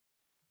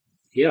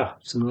Ja,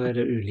 så nå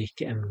det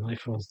ulike emner i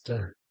forhold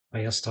til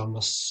Rajas,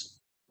 tamas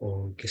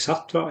og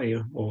sattva,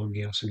 og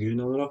altså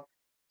gunaene da.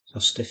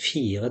 Først det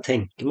 4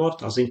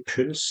 tenkemåter, altså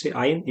impuls i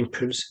 1,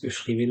 impuls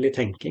ufrivillig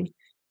tenking.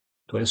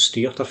 Da det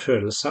styrt av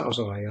følelser,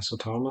 altså Rajas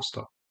og tamas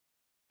da.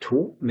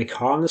 2,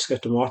 mekanisk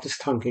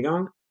automatisk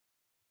tankegang.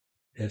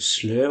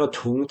 Slør og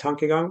tung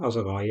tankegang,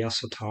 altså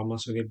Rajas og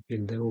tamas og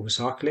bildet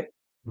hovedsakelig.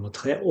 Nummer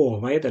 3,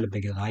 overveid eller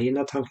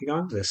begregnet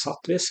tankegang. Det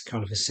sattvisk,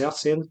 kvalifisert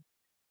sinn.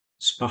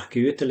 Sparke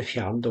ut eller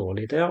fjerne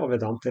dårlige ideer, og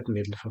vedant et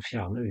middel for å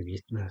fjerne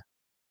uvitenhet.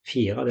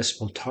 4, det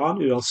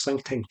spontan,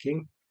 uanstrengt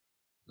tenking.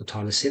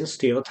 Totale sinn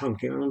styrer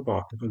tankegangen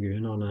bakenfor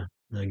gunaene,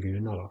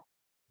 da.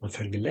 Man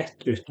følger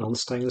lett uten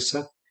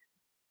anstrengelse.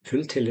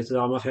 Full tillit til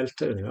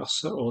dharmafeltet,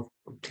 universet og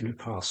til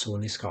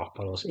personen i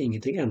skapet. Altså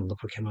ingenting endrer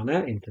på hvem man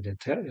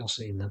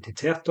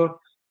identitet da.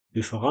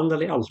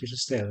 Uforanderlig, alltid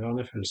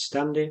tilstedeværende,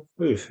 fullstendig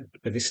og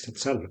ufødt bevissthet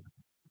selv.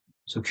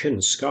 Så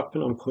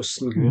kunnskapen om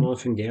hvordan gunaene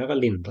fungerer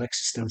lindrer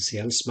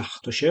eksistensiell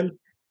smerte og skyld.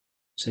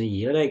 Så den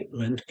gir deg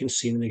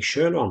røntgensyn av deg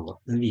selv og andre.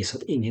 Den viser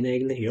at ingen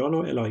egentlig gjør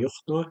noe eller har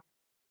gjort noe,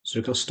 så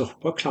du kan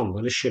stoppe å klandre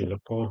eller skylde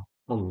på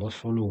andre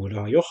for noe du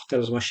har gjort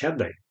eller som har skjedd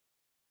deg.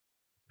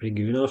 Fordi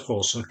gunaene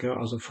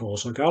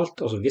forårsaker alt.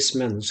 Altså hvis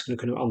menneskene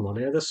kunne være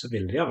annerledes, så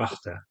ville de ha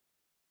vært det.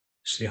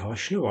 Så de har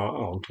ikke noe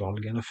annet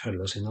valg enn å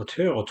følge sin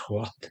natur og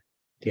tro at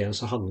de den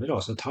som handler,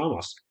 altså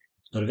tamas.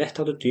 Når du vet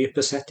at du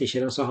dypest sett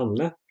ikke den som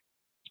handler,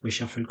 og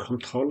ikke har full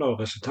kontroll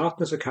over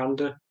resultatene, så kan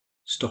du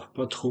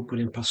stoppe å tro på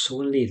din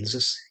personlige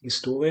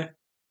lidelseshistorie.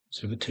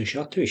 Så det betyr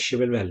ikke at du ikke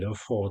vil velge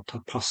å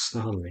foreta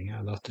passende handlinger,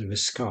 eller at du vil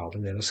skade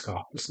en del av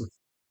skapelsen.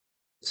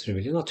 Så du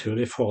vil jo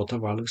naturlig foreta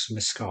valg som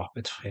vil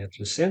skape et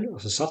fredfullt sinn,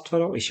 altså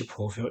sattva da, og ikke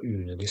påføre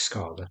unødig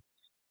skade.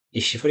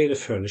 Ikke fordi du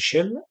føler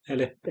skyld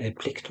eller er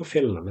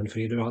pliktoppfyllende, men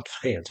fordi du har et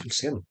fredfullt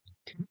sinn.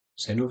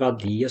 Så det noen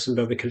verdier som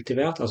bør bli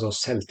kultivert, altså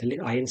selvtillit.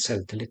 1,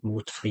 selvtillit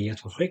mot frihet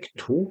fra frykt.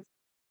 2,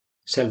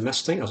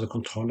 selvmestring, altså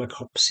kontroll av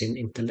kropp, sinn,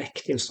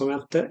 intellekt,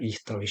 instrumentet,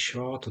 gitt av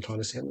Ishvara,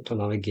 totale sinn, til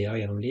å navigere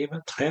gjennom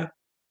livet. 3,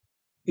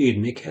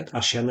 ydmykhet,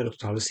 erkjenne det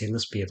totale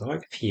sinnets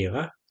bidrag.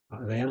 4,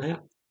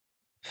 renhet.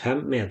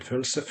 5,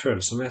 medfølelse,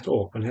 følsomhet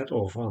og åpenhet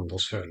overfor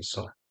andres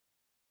følelser.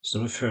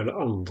 Så når du føler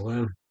andre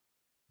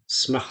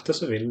smerte,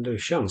 så vil du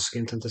ikke ønske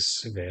å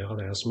intensivere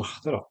deres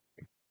smerte da.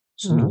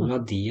 Så noen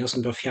verdier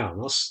som bør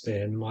fjernes, det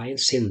nummer 1,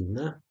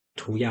 sinne,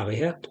 2,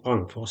 gjerrighet,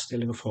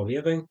 vrangforestilling og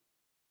forvirring,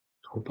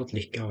 tro på at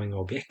lykke avhenger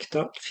av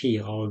objekter,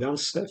 4,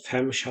 arroganse,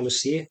 5,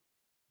 sjalusi,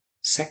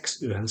 6,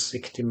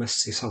 uhensiktig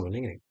messig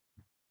sammenligning.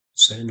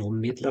 Så det noen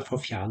midler for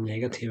å fjerne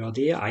negative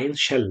verdier. 1,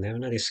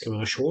 sjeldnevne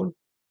diskriminasjon.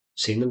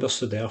 Sinnet bør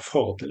studere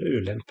fordeler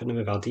og ulempene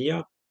ved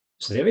verdier,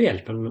 så det vil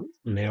hjelpe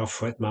med å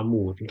få et mer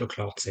modent og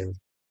klart sinn.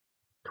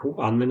 2,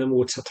 anvende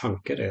motsatt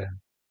tanke, det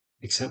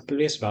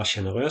eksempelvis være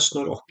generøs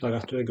når du oppdager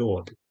at du er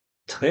grådig.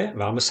 3,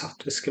 være med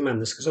sattviske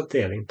mennesker som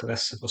deler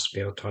interesse for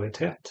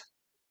spiritualitet.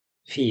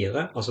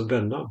 4, altså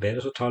bønner, be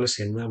det totale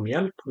sinnet om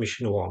hjelp om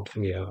ikke noe annet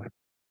fungerer.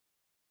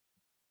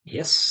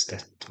 Yes,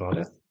 dette var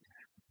det.